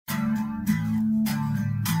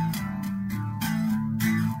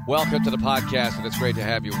Welcome to the podcast, and it's great to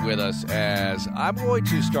have you with us as I'm going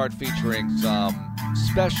to start featuring some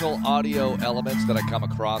special audio elements that I come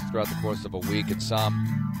across throughout the course of a week, and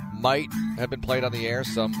some might have been played on the air,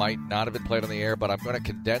 some might not have been played on the air, but I'm going to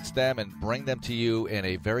condense them and bring them to you in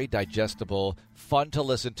a very digestible,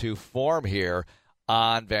 fun-to-listen-to form here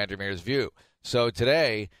on Vandermeer's View. So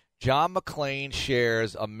today, John McClain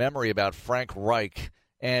shares a memory about Frank Reich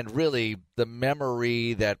and really the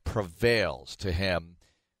memory that prevails to him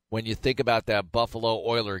when you think about that Buffalo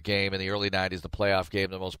Oiler game in the early 90s, the playoff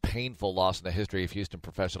game, the most painful loss in the history of Houston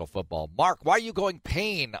professional football. Mark, why are you going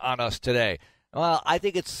pain on us today? Well, I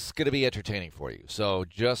think it's going to be entertaining for you, so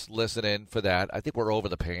just listen in for that. I think we're over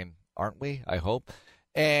the pain, aren't we? I hope.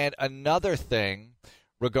 And another thing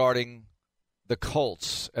regarding the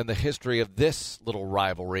Colts and the history of this little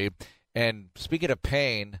rivalry, and speaking of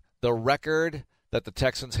pain, the record that the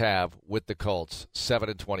Texans have with the Colts,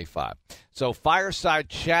 7-25. So fireside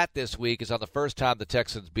chat this week is on the first time the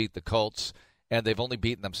Texans beat the Colts, and they've only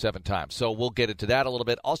beaten them 7 times. So we'll get into that a little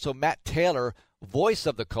bit. Also, Matt Taylor, voice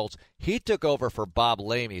of the Colts, he took over for Bob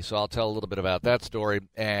Lamey, so I'll tell a little bit about that story,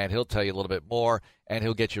 and he'll tell you a little bit more, and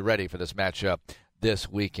he'll get you ready for this matchup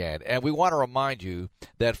this weekend. And we want to remind you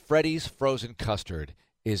that Freddy's Frozen Custard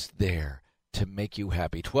is there to make you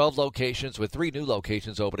happy. 12 locations with 3 new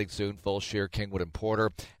locations opening soon, Full Shear, Kingwood, and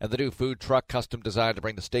Porter. And the new food truck custom designed to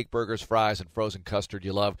bring the steak burgers, fries, and frozen custard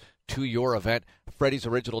you love to your event. Freddy's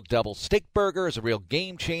Original Double Steak Burger is a real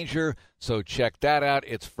game changer, so check that out.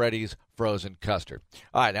 It's Freddy's Frozen Custard.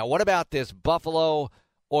 All right, now what about this Buffalo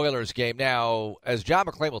Oilers game? Now, as John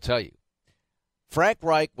McClain will tell you, Frank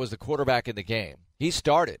Reich was the quarterback in the game. He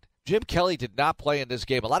started. Jim Kelly did not play in this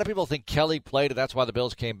game. A lot of people think Kelly played, and that's why the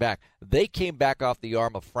Bills came back. They came back off the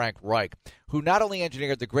arm of Frank Reich, who not only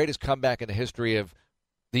engineered the greatest comeback in the history of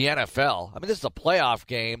the NFL. I mean, this is a playoff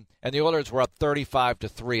game, and the Oilers were up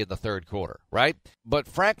 35-3 in the third quarter, right? But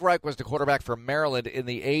Frank Reich was the quarterback for Maryland in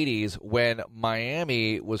the 80s when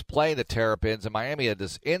Miami was playing the Terrapins, and Miami had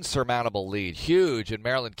this insurmountable lead, huge, and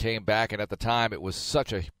Maryland came back, and at the time it was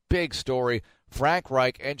such a big story. Frank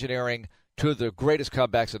Reich engineering two of the greatest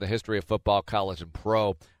comebacks in the history of football, college, and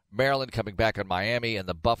pro. Maryland coming back on Miami, and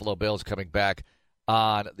the Buffalo Bills coming back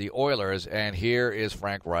on the Oilers. And here is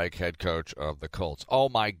Frank Reich, head coach of the Colts. Oh,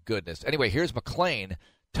 my goodness. Anyway, here's McClain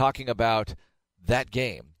talking about that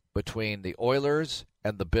game between the Oilers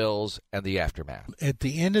and the Bills and the aftermath. At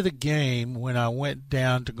the end of the game, when I went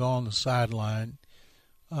down to go on the sideline,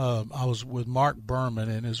 I was with Mark Berman,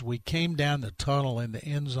 and as we came down the tunnel in the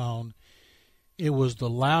end zone, it was the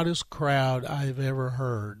loudest crowd I've ever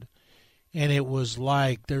heard. And it was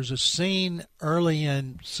like there's a scene early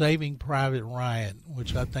in Saving Private Ryan,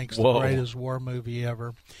 which I think is the greatest war movie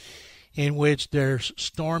ever, in which they're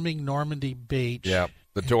storming Normandy Beach. Yeah,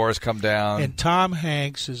 the doors come down. And Tom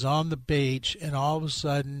Hanks is on the beach, and all of a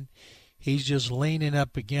sudden he's just leaning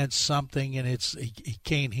up against something, and he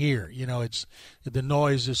can't hear. You know, the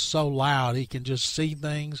noise is so loud he can just see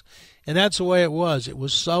things. And that's the way it was. It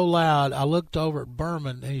was so loud. I looked over at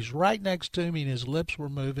Berman, and he's right next to me, and his lips were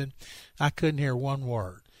moving. I couldn't hear one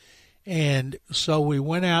word. And so we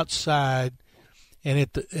went outside, and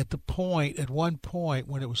at one point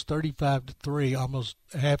when it was 35-3, almost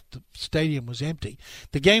half the stadium was empty.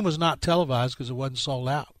 The game was not televised because it wasn't sold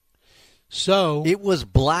out. So it was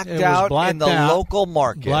blacked out in the local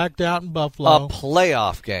market. Blacked out in Buffalo. A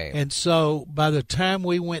playoff game. And so by the time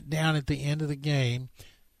we went down at the end of the game,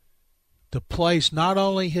 the place not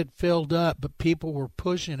only had filled up, but people were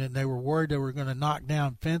pushing, and they were worried they were going to knock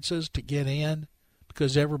down fences to get in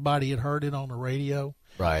because everybody had heard it on the radio.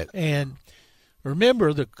 Right. And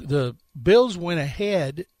remember, the Bills went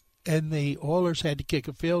ahead, and the Oilers had to kick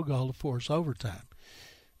a field goal to force overtime.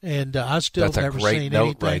 And I still have never seen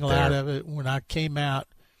anything out of it. When I came out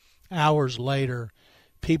hours later,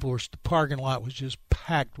 the parking lot was just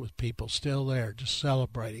packed with people still there, just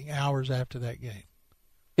celebrating hours after that game.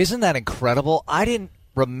 Isn't that incredible? I didn't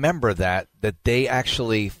remember that they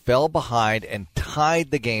actually fell behind and tied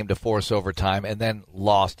the game to force overtime and then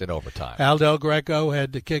lost in overtime. Al Del Greco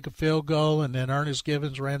had to kick a field goal, and then Ernest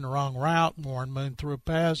Givens ran the wrong route. Warren Moon threw a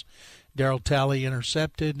pass. Darryl Talley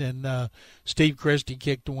intercepted, and Steve Christie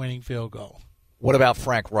kicked the winning field goal. What about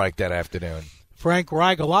Frank Reich that afternoon? Frank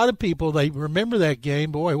Reich, a lot of people, they remember that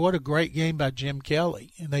game. Boy, what a great game by Jim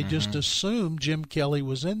Kelly. And they just assumed Jim Kelly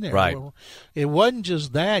was in there. Right. Well, it wasn't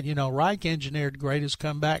just that. You know, Reich engineered the greatest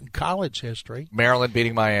comeback in college history. Maryland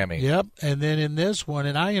beating Miami. Yep. And then in this one,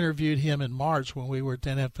 and I interviewed him in March when we were at the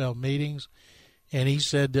NFL meetings, and he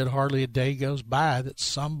said that hardly a day goes by that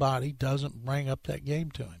somebody doesn't bring up that game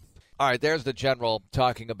to him. All right, there's the general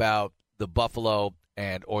talking about the Buffalo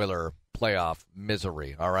and Oiler playoff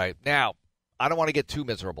misery, all right? Now, I don't want to get too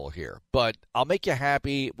miserable here, but I'll make you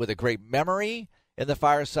happy with a great memory in the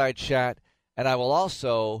fireside chat, and I will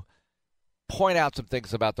also point out some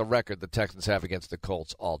things about the record the Texans have against the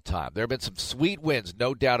Colts all time. There have been some sweet wins,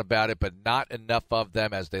 no doubt about it, but not enough of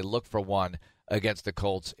them as they look for one against the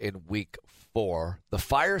Colts in Week 4. The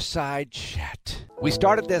fireside chat. We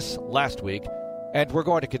started this last week, and we're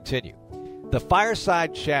going to continue. The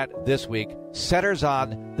fireside chat this week centers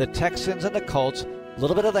on the Texans and the Colts. A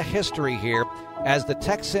little bit of the history here, as the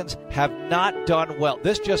Texans have not done well.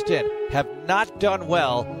 This just in, have not done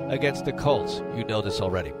well against the Colts. You know this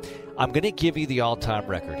already. I'm going to give you the all-time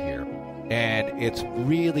record here, and it's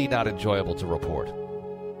really not enjoyable to report.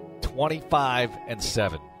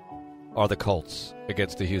 25-7 are the Colts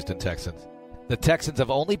against the Houston Texans. The Texans have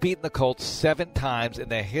only beaten the Colts 7 times in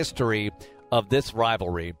the history of this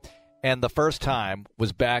rivalry, and the first time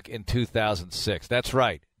was back in 2006. That's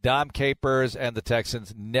right. Dom Capers and the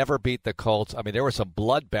Texans never beat the Colts. I mean, there were some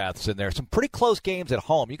bloodbaths in there, some pretty close games at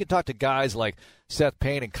home. You can talk to guys like Seth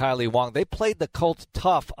Payne and Kylie Wong. They played the Colts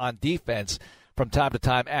tough on defense from time to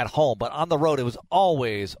time at home, but on the road it was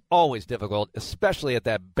always, always difficult, especially at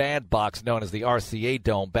that bandbox known as the RCA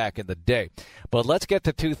Dome back in the day. But let's get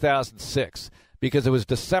to 2006, because it was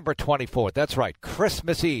December 24th. That's right,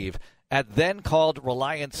 Christmas Eve, at then called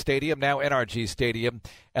Reliance Stadium, now NRG Stadium,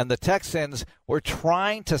 and the Texans were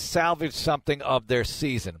trying to salvage something of their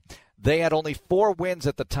season. They had only 4 wins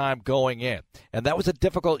at the time going in, and that was a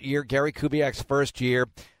difficult year, Gary Kubiak's first year.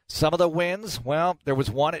 Some of the wins, well, there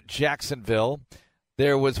was one at Jacksonville.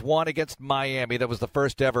 There was one against Miami. That was the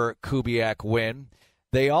first ever Kubiak win.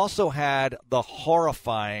 They also had the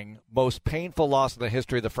horrifying, most painful loss in the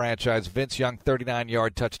history of the franchise, Vince Young,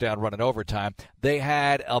 39-yard touchdown run in overtime. They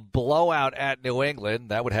had a blowout at New England.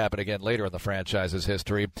 That would happen again later in the franchise's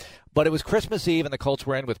history. But it was Christmas Eve, and the Colts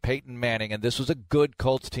were in with Peyton Manning, and this was a good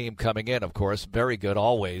Colts team coming in, of course, very good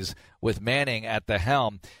always, with Manning at the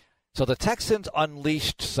helm. So the Texans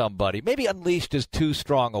unleashed somebody. Maybe unleashed is too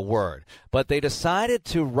strong a word, but they decided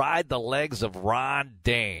to ride the legs of Ron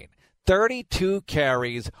Dayne. 32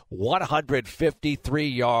 carries, 153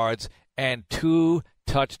 yards, and 2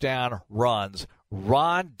 touchdown runs.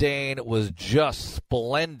 Ron Dayne was just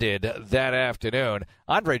splendid that afternoon.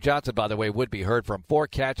 Andre Johnson, by the way, would be heard from 4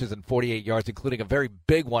 catches and 48 yards, including a very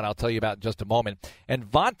big one I'll tell you about in just a moment. And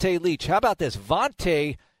Vontae Leach, how about this?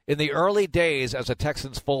 Vontae, in the early days as a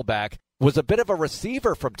Texans fullback, was a bit of a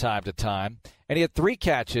receiver from time to time, and he had 3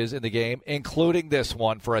 catches in the game, including this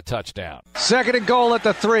one for a touchdown. 2nd and goal at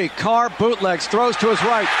the 3. Carr bootlegs, throws to his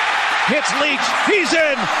right, hits Leach, he's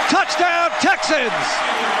in, touchdown Texans!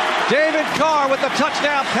 David Carr with the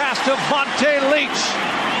touchdown pass to Vontae Leach,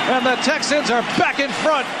 and the Texans are back in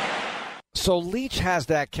front. So Leach has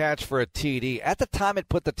that catch for a TD. At the time, it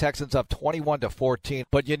put the Texans up 21-14,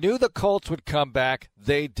 but you knew the Colts would come back.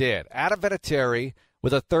 They did. Adam Vinatieri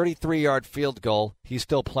with a 33-yard field goal. He's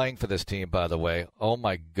still playing for this team, by the way. Oh,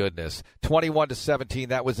 my goodness. 21-17,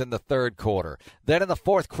 that was in the 3rd quarter. Then in the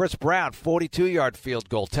 4th, Chris Brown, 42-yard field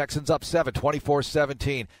goal. Texans up 7,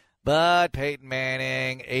 24-17. But Peyton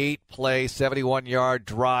Manning, 8-play, 71-yard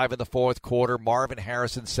drive in the 4th quarter. Marvin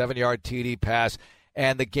Harrison, 7-yard TD pass.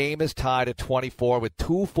 And the game is tied at 24 with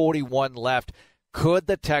 2:41 left. Could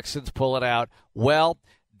the Texans pull it out? Well,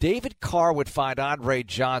 David Carr would find Andre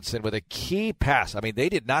Johnson with a key pass. I mean, they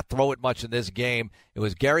did not throw it much in this game. It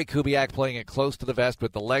was Gary Kubiak playing it close to the vest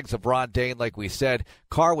with the legs of Ron Dayne, like we said.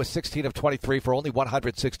 Carr was 16 of 23 for only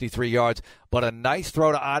 163 yards, but a nice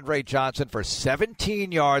throw to Andre Johnson for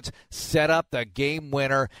 17 yards, set up the game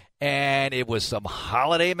winner, and it was some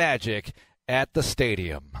holiday magic at the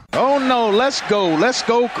stadium. Oh, no, let's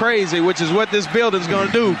go crazy, which is what this building's going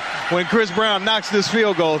to do when Chris Brown knocks this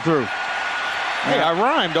field goal through. Hey, I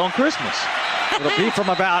rhymed on Christmas. It'll be from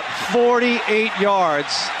about 48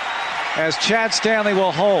 yards as Chad Stanley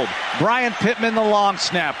will hold. Brian Pittman, the long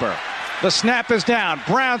snapper. The snap is down.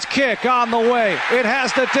 Brown's kick on the way. It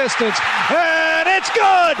has the distance, and it's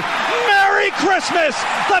good! Merry Christmas!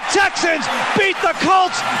 The Texans beat the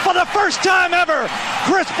Colts for the first time ever.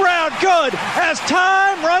 Chris Brown good as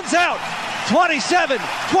time runs out.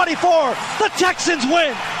 27-24, the Texans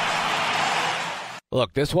win.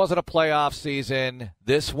 Look, this wasn't a playoff season.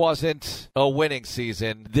 This wasn't a winning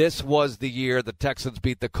season. This was the year the Texans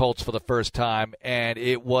beat the Colts for the first time, and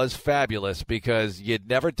it was fabulous because you'd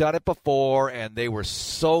never done it before, and they were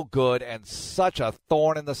so good and such a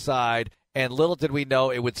thorn in the side, and little did we know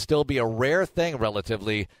it would still be a rare thing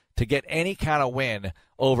relatively to get any kind of win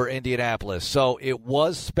over Indianapolis. So it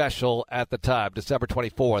was special at the time, December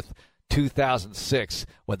 24th, 2006,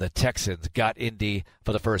 when the Texans got Indy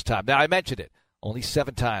for the first time. Now, I mentioned it. Only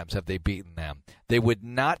 7 times have they beaten them. They would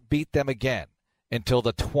not beat them again until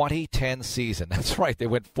the 2010 season. That's right. They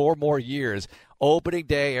went 4 more years. Opening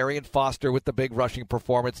day, Arian Foster with the big rushing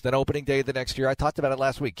performance. Then opening day the next year, I talked about it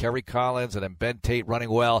last week, Kerry Collins and then Ben Tate running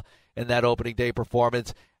well in that opening day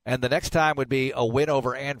performance. And the next time would be a win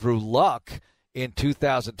over Andrew Luck in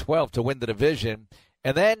 2012 to win the division.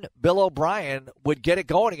 And then Bill O'Brien would get it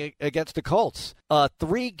going against the Colts. A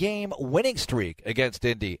 3-game winning streak against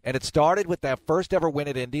Indy. And it started with that first ever win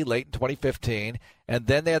at Indy late in 2015. And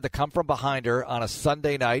then they had to come from behind her on a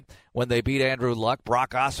Sunday night when they beat Andrew Luck.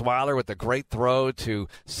 Brock Osweiler with the great throw to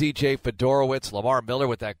C.J. Fedorowicz. Lamar Miller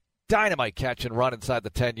with that dynamite catch and run inside the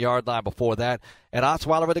 10-yard line before that. And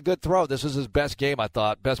Osweiler with a good throw. This was his best game, I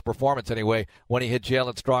thought, best performance anyway, when he hit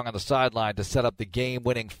Jalen Strong on the sideline to set up the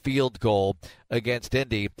game-winning field goal against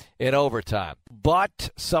Indy in overtime. But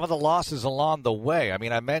some of the losses along the way, I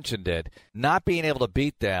mean, I mentioned it, not being able to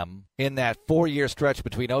beat them in that 4-year stretch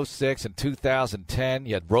between 2006 and 2010.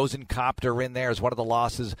 You had Rosencopter in there as one of the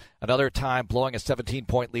losses. Another time blowing a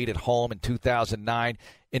 17-point lead at home in 2009.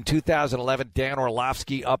 In 2011, Dan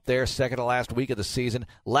Orlovsky up there, second to last week of the season.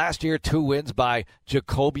 Last year, 2 wins by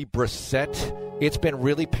Jacoby Brissett. It's been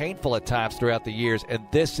really painful at times throughout the years, and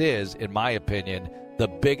this is, in my opinion, the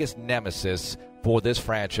biggest nemesis for this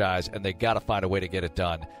franchise, and they got to find a way to get it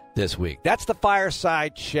done this week. That's the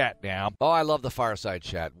Fireside Chat now. Oh, I love the Fireside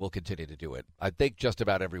Chat. We'll continue to do it. I think just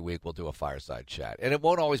about every week we'll do a Fireside Chat. And it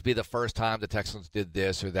won't always be the first time the Texans did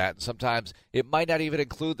this or that. And sometimes it might not even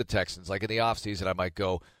include the Texans. Like in the offseason, I might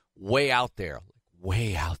go way out there.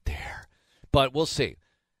 But we'll see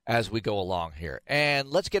as we go along here. And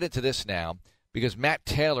let's get into this now because Matt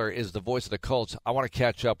Taylor is the voice of the Colts. I want to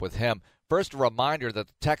catch up with him. First, a reminder that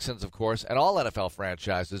the Texans, of course, and all NFL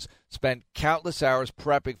franchises spend countless hours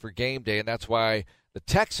prepping for game day, and that's why the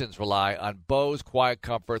Texans rely on Bose Quiet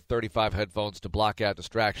Comfort 35 headphones to block out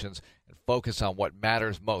distractions and focus on what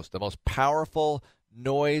matters most, the most powerful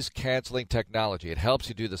noise-canceling technology. It helps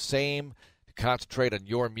you do the same, to concentrate on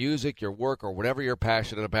your music, your work, or whatever you're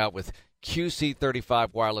passionate about with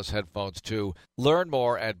QC35 wireless headphones, too. Learn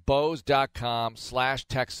more at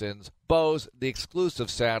Bose.com/Texans. Bose, the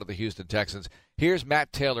exclusive sound of the Houston Texans. Here's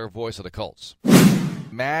Matt Taylor, voice of the Colts.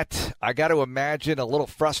 Matt, I got to imagine a little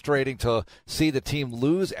frustrating to see the team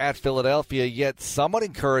lose at Philadelphia, yet somewhat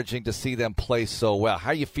encouraging to see them play so well.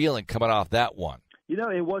 How are you feeling coming off that one? You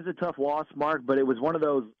know, it was a tough loss, Mark, but it was one of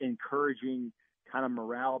those encouraging kind of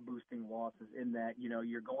morale-boosting losses in that, you know,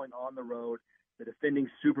 you're going on the road, the defending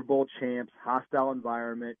Super Bowl champs, hostile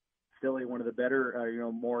environment, Philly, one of the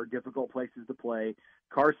better, more difficult places to play.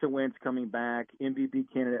 Carson Wentz coming back,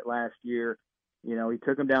 MVP candidate last year. You know, he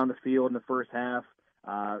took him down the field in the first half,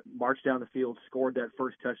 marched down the field, scored that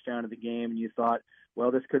first touchdown of the game, and you thought,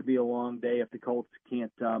 well, this could be a long day if the Colts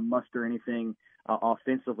can't muster anything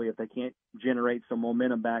offensively, if they can't generate some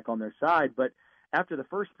momentum back on their side. But after the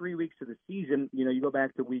first 3 weeks of the season, you know, you go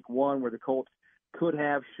back to week 1 where the Colts could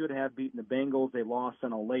have, should have beaten the Bengals. They lost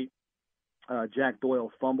on a late Jack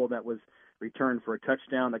Doyle fumble that was returned for a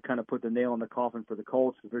touchdown that kind of put the nail in the coffin for the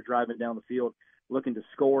Colts as they're driving down the field looking to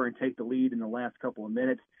score and take the lead in the last couple of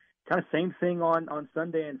minutes. Kind of same thing on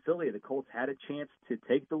Sunday in Philly. The Colts had a chance to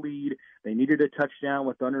take the lead. They needed a touchdown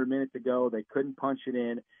with under a minute to go. They couldn't punch it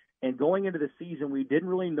in. And going into the season, we didn't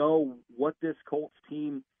really know what this Colts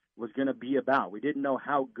team was going to be about. We didn't know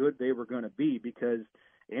how good they were going to be because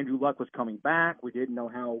Andrew Luck was coming back. We didn't know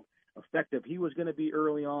how effective he was going to be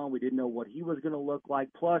early on. We didn't know what he was going to look like.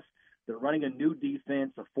 Plus, they're running a new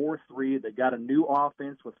defense, a 4-3. They got a new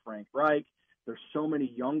offense with Frank Reich. There's so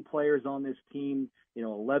many young players on this team,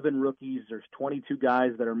 11 rookies. There's 22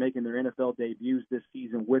 guys that are making their NFL debuts this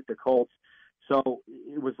season with the Colts. So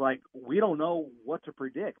it was like, we don't know what to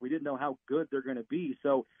predict. We didn't know how good they're going to be.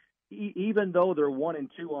 So even though they're 1-2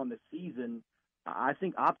 on the season, I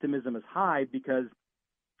think optimism is high because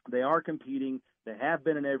they are competing. They have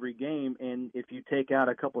been in every game. And if you take out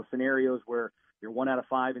a couple of scenarios where you're 1 out of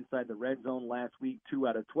 5 inside the red zone last week, 2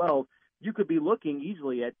 out of 12, you could be looking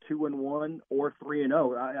easily at 2-1 or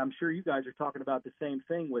 3-0. I'm sure you guys are talking about the same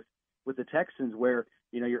thing with the Texans where,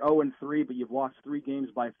 you're 0-3, but you've lost 3 games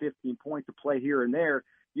by 15 points to play here and there.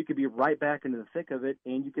 You could be right back into the thick of it,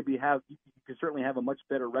 and you could certainly have a much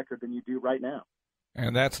better record than you do right now.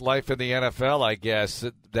 And that's life in the NFL, I guess.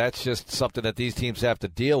 That's just something that these teams have to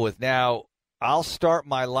deal with. Now, I'll start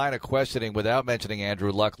my line of questioning without mentioning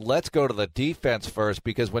Andrew Luck. Let's go to the defense first,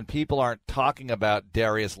 because when people aren't talking about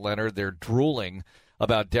Darius Leonard, they're drooling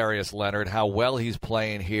about Darius Leonard, how well he's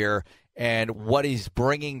playing here. and what he's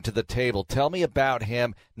bringing to the table. Tell me about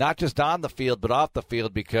him, not just on the field, but off the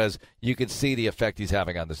field, because you can see the effect he's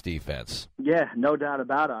having on this defense. Yeah, no doubt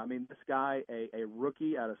about it. I mean, this guy, a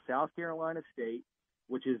rookie out of South Carolina State,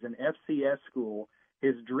 which is an FCS school.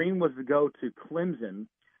 His dream was to go to Clemson,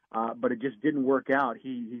 but it just didn't work out.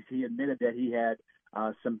 He admitted that he had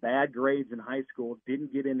some bad grades in high school,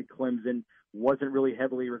 didn't get into Clemson, wasn't really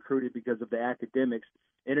heavily recruited because of the academics,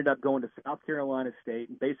 ended up going to South Carolina State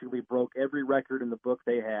and basically broke every record in the book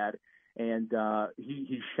they had. And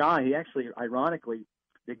he shined. He actually, ironically,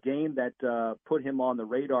 the game that put him on the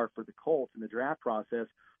radar for the Colts in the draft process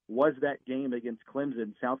was that game against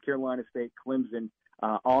Clemson, South Carolina State, Clemson,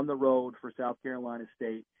 on the road for South Carolina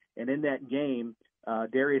State. And in that game,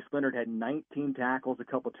 Darius Leonard had 19 tackles, a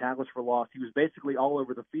couple tackles for loss. He was basically all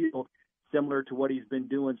over the field, similar to what he's been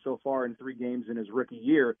doing so far in 3 games in his rookie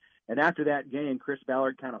year. And after that game, Chris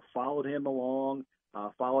Ballard kind of followed him along,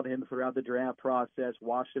 followed him throughout the draft process,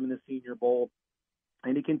 watched him in the Senior Bowl,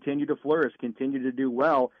 and he continued to flourish, continued to do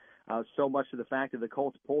well, so much to the fact that the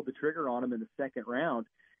Colts pulled the trigger on him in the second round.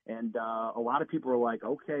 And a lot of people are like,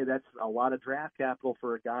 okay, that's a lot of draft capital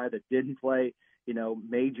for a guy that didn't play,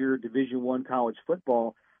 major Division I college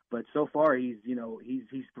football. But so far, he's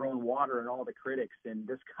thrown water on all the critics, and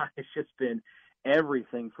this guy has just been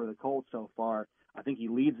everything for the Colts so far. I think he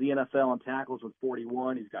leads the NFL in tackles with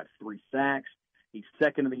 41. He's got 3 sacks. He's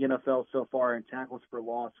second in the NFL so far in tackles for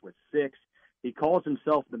loss with 6. He calls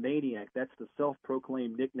himself the Maniac. That's the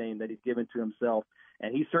self-proclaimed nickname that he's given to himself,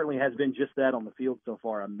 and he certainly has been just that on the field so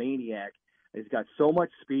far, a maniac. He's got so much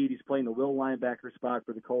speed. He's playing the will linebacker spot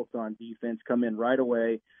for the Colts on defense, come in right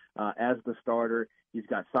away as the starter. He's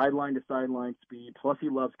got sideline-to-sideline speed, plus he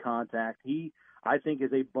loves contact. He, I think,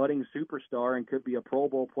 is a budding superstar and could be a Pro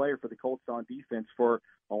Bowl player for the Colts on defense for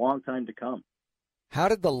a long time to come. How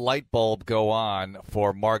did the light bulb go on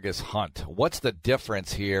for Margus Hunt? What's the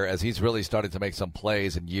difference here as he's really started to make some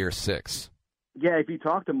plays in year 6? Yeah, if you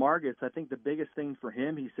talk to Margus, I think the biggest thing for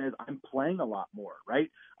him, he says, I'm playing a lot more, right?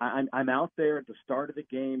 I'm out there at the start of the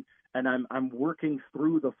game, and I'm working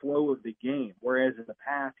through the flow of the game, whereas in the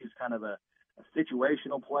past he's kind of a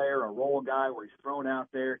situational player, a role guy where he's thrown out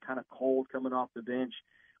there kind of cold coming off the bench,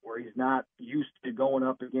 where he's not used to going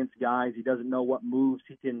up against guys. He doesn't know what moves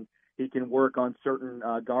he can work on certain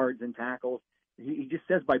guards and tackles. He just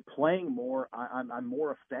says by playing more, I'm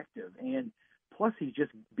more effective. And plus, he's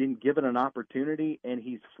just been given an opportunity, and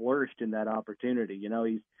he's flourished in that opportunity.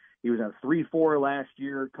 He was a 3-4 last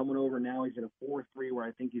year, coming over now. He's at a 4-3 where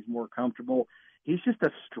I think he's more comfortable. He's just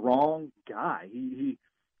a strong guy. He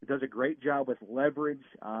does a great job with leverage.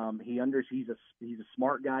 He's a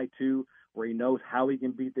smart guy too, where he knows how he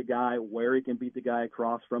can beat the guy, where he can beat the guy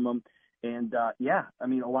across from him. And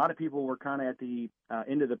a lot of people were kind of at the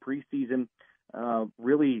end of the preseason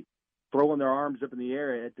really throwing their arms up in the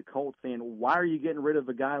air at the Colts saying, why are you getting rid of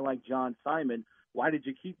a guy like John Simon? Why did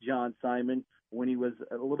you keep John Simon when he was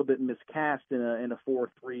a little bit miscast in a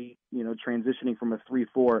 4-3, transitioning from a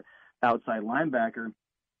 3-4 outside linebacker?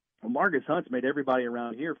 Well, Margus Hunt's made everybody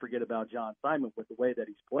around here forget about John Simon with the way that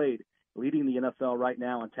he's played, leading the NFL right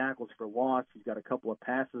now in tackles for loss. He's got a couple of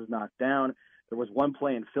passes knocked down. There was one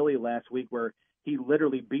play in Philly last week where he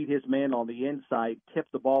literally beat his man on the inside,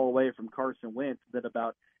 tipped the ball away from Carson Wentz, then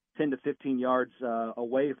about 10 to 15 yards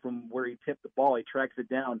away from where he tipped the ball, he tracks it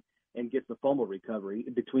down and gets the fumble recovery.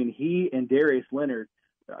 Between he and Darius Leonard,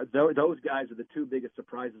 those guys are the 2 biggest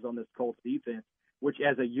surprises on this Colts defense, which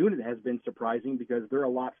as a unit has been surprising because they're a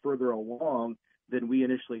lot further along than we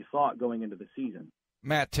initially thought going into the season.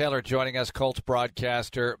 Matt Taylor joining us, Colts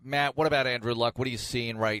broadcaster. Matt, what about Andrew Luck? What are you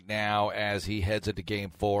seeing right now as he heads into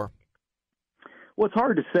Game 4? Well, it's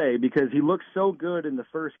hard to say because he looked so good in the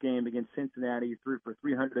first game against Cincinnati. He threw for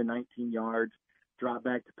 319 yards, dropped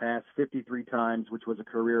back to pass 53 times, which was a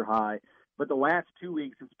career high. But the last 2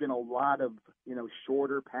 weeks, it's been a lot of,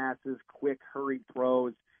 shorter passes, quick, hurried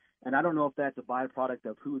throws. And I don't know if that's a byproduct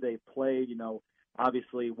of who they played.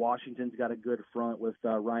 Obviously, Washington's got a good front with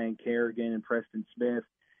Ryan Kerrigan and Preston Smith.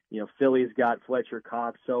 Philly's got Fletcher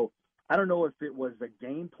Cox. So I don't know if it was a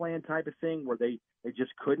game plan type of thing where they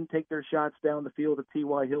just couldn't take their shots down the field at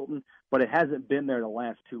T.Y. Hilton, but it hasn't been there the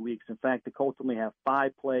last 2 weeks. In fact, the Colts only have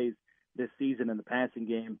 5 plays this season in the passing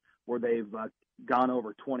game where they've gone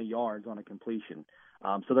over 20 yards on a completion.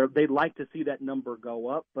 So they'd like to see that number go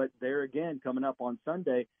up, but there again, coming up on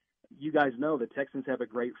Sunday, you guys know the Texans have a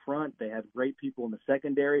great front. They have great people in the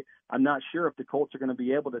secondary. I'm not sure if the Colts are going to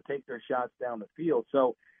be able to take their shots down the field.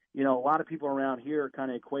 So, a lot of people around here are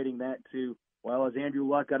kind of equating that to, well, is Andrew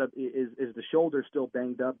Luck is the shoulder still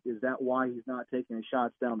banged up? Is that why he's not taking his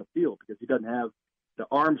shots down the field? Because he doesn't have the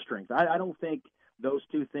arm strength. I don't think those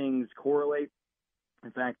two things correlate.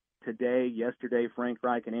 In fact, yesterday, Frank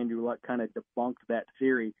Reich and Andrew Luck kind of debunked that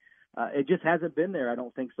theory. It just hasn't been there, I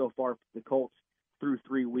don't think, so far for the Colts through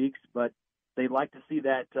 3 weeks, but they'd like to see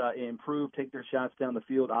that improve, take their shots down the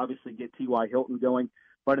field, obviously get T.Y. Hilton going.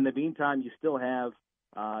 But in the meantime, you still have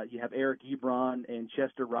Eric Ebron and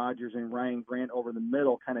Chester Rogers and Ryan Grant over the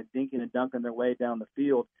middle kind of dinking and dunking their way down the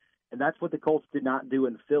field. And that's what the Colts did not do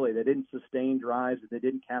in Philly. They didn't sustain drives. They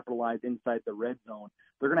didn't capitalize inside the red zone.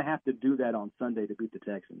 They're going to have to do that on Sunday to beat the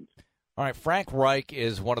Texans. All right, Frank Reich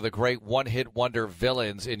is one of the great one-hit wonder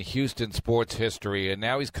villains in Houston sports history, and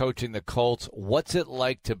now he's coaching the Colts. What's it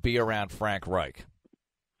like to be around Frank Reich?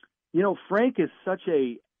 You know, Frank is such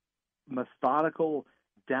a methodical,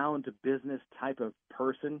 down-to-business type of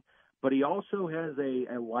person, but he also has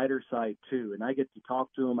a lighter side, too. And I get to talk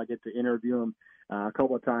to him. I get to interview him a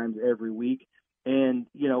couple of times every week. And,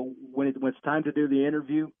 you know, when it's time to do the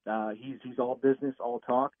interview, he's all business, all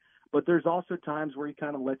talk. But there's also times where he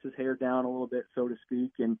kind of lets his hair down a little bit, so to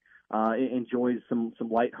speak, and enjoys some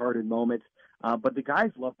lighthearted moments. But the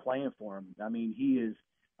guys love playing for him. I mean, he is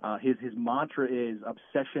his mantra is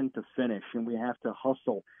obsession to finish, and we have to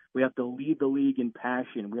hustle. We have to lead the league in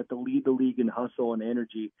passion. We have to lead the league in hustle and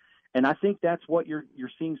energy. And I think that's what you're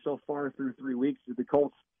seeing so far through 3 weeks. The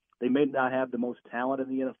Colts, they may not have the most talent in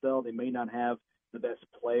the NFL. They may not have the best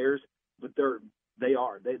players, but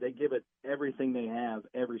they give it everything they have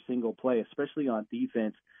every single play, especially on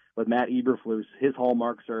defense with Matt Eberflus. His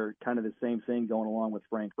hallmarks are kind of the same thing going along with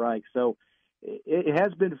Frank Reich. So it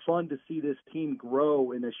has been fun to see this team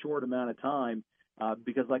grow in a short amount of time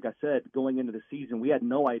because, like I said, going into the season, we had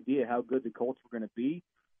no idea how good the Colts were going to be.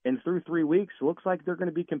 And through 3 weeks, it looks like they're going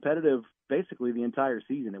to be competitive basically the entire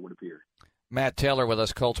season, it would appear. Matt Taylor with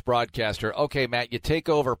us, Colts broadcaster. Okay, Matt, you take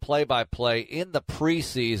over play-by-play in the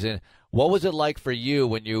preseason. What was it like for you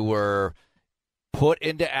when you were put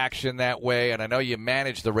into action that way? And I know you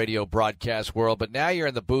manage the radio broadcast world, but now you're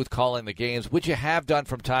in the booth calling the games, which you have done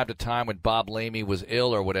from time to time when Bob Lamey was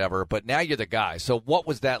ill or whatever, but now you're the guy. So what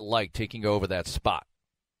was that like, taking over that spot?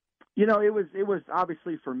 You know, it was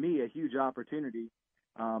obviously for me a huge opportunity.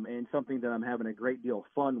 And something that I'm having a great deal of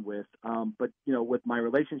fun with. But, you know, with my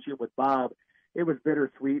relationship with Bob, it was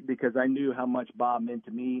bittersweet because I knew how much Bob meant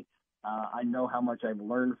to me. I know how much I've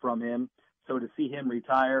learned from him. So to see him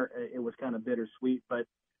retire, it was kind of bittersweet. But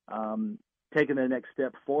taking the next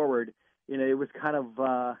step forward, you know, it was kind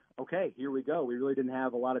of, okay, here we go. We really didn't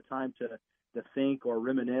have a lot of time to think or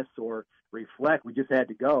reminisce or reflect. We just had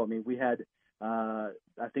to go. I mean, we had, I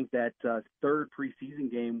think that third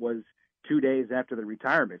preseason game was 2 days after the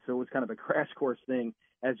retirement. So it was kind of a crash course thing.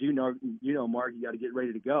 As you know, Mark, you got to get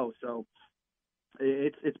ready to go. So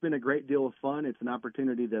it's been a great deal of fun. It's an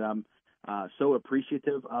opportunity that I'm so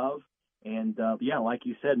appreciative of. And yeah, like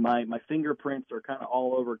you said, my fingerprints are kind of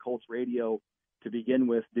all over Colts radio to begin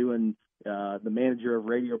with, doing the manager of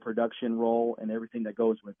radio production role and everything that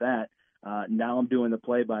goes with that. Now I'm doing the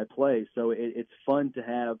play-by-play. So it's fun to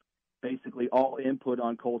have basically all input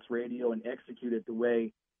on Colts radio and execute it the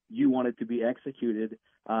way you want it to be executed.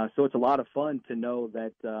 So it's a lot of fun to know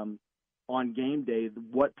that on game day,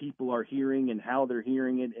 what people are hearing and how they're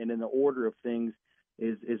hearing it and in the order of things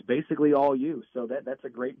is basically all you. So that's a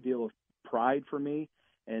great deal of pride for me.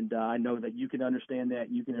 And I know that you can understand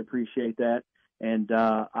that, you can appreciate that. And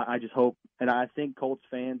I just hope, and I think Colts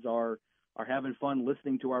fans are having fun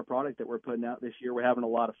listening to our product that we're putting out this year. We're having a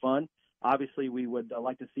lot of fun. Obviously, we would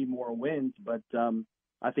like to see more wins, but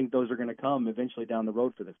I think those are going to come eventually down the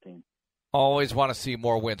road for this team. Always want to see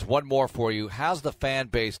more wins. One more for you. How's the fan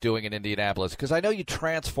base doing in Indianapolis? Because I know you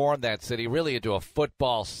transformed that city really into a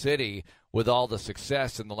football city with all the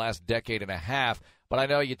success in the last decade and a half. But I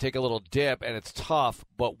know you take a little dip, and it's tough.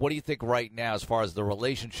 But what do you think right now as far as the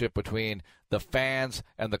relationship between the fans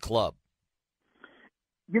and the club?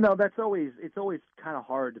 You know, it's always kind of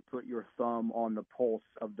hard to put your thumb on the pulse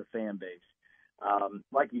of the fan base.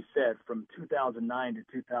 Like you said, from 2009 to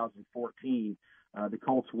 2014, the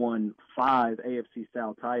Colts won 5 AFC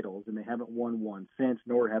South titles, and they haven't won one since,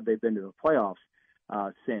 nor have they been to the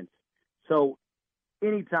playoffs since. So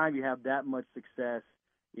anytime you have that much success,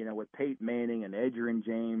 you know, with Peyton Manning and Edgerrin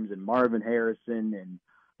James and Marvin Harrison and,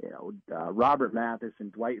 you know, Robert Mathis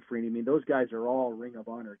and Dwight Freeney, I mean, those guys are all Ring of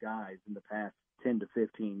Honor guys in the past 10 to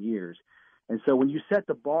 15 years. And so when you set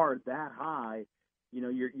the bar that high, you know,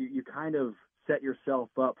 you kind of set yourself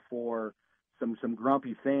up for some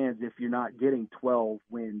grumpy fans if you're not getting 12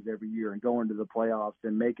 wins every year and going to the playoffs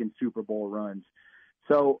and making Super Bowl runs.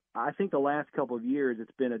 So I think the last couple of years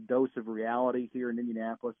it's been a dose of reality here in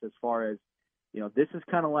Indianapolis as far as, you know, this is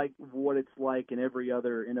kind of like what it's like in every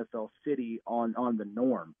other NFL city on the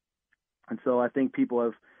norm. And so I think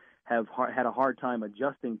people have had a hard time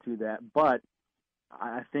adjusting to that. But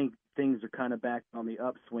I think things are kind of back on the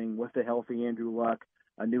upswing with the healthy Andrew Luck,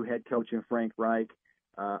 a new head coach in Frank Reich,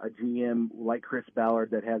 a GM like Chris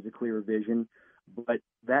Ballard that has a clear vision. But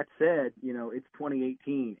that said, it's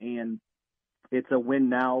 2018 and it's a win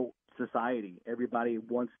now society. Nobody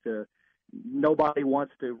wants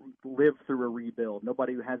to live through a rebuild.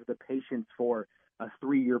 Nobody has the patience for a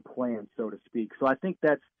 3-year plan, so to speak. So I think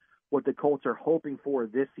that's what the Colts are hoping for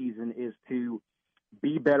this season, is to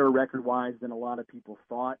be better record-wise than a lot of people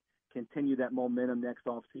thought, continue that momentum next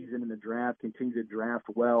offseason in the draft, continue to draft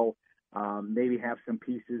well, maybe have some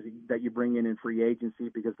pieces that you bring in free agency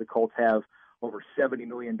because the Colts have over $70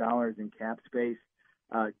 million in cap space.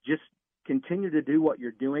 Just continue to do what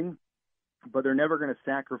you're doing, but they're never going to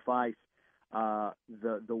sacrifice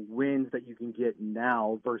the wins that you can get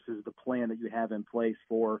now versus the plan that you have in place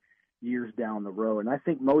for years down the road. And I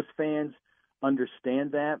think most fans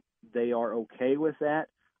understand that. They are okay with that,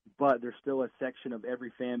 but there's still a section of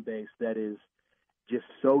every fan base that is just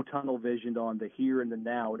so tunnel visioned on the here and the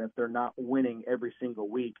now. And if they're not winning every single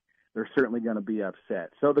week, they're certainly going to be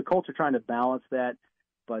upset. So the Colts are trying to balance that,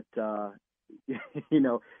 but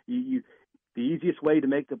the easiest way to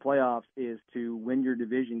make the playoffs is to win your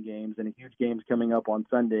division games, and a huge game's coming up on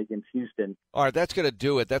Sunday against Houston. All right, that's going to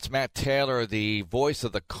do it. That's Matt Taylor, the voice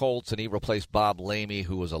of the Colts, and he replaced Bob Lamey,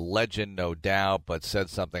 who was a legend, no doubt, but said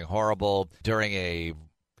something horrible during a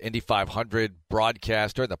Indy 500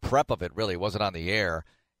 broadcast. During the prep of it, really, it wasn't on the air,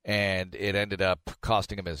 and it ended up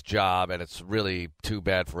costing him his job, and it's really too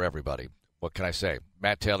bad for everybody. What can I say?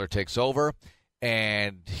 Matt Taylor takes over,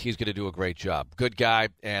 and he's going to do a great job. Good guy,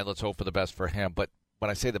 and let's hope for the best for him. But when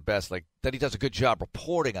I say the best, like that he does a good job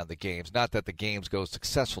reporting on the games, not that the games go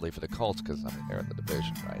successfully for the Colts, because, they're in the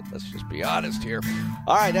division, right? Let's just be honest here.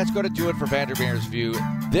 All right, that's going to do it for Vandermeer's View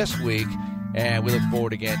this week, and we look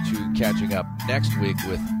forward again to catching up next week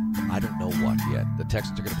with I don't know what yet. The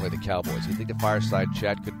Texans are going to play the Cowboys. You think the Fireside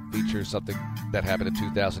Chat could feature something that happened in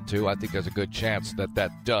 2002? I think there's a good chance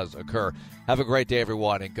that does occur. Have a great day,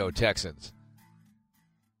 everyone, and go Texans.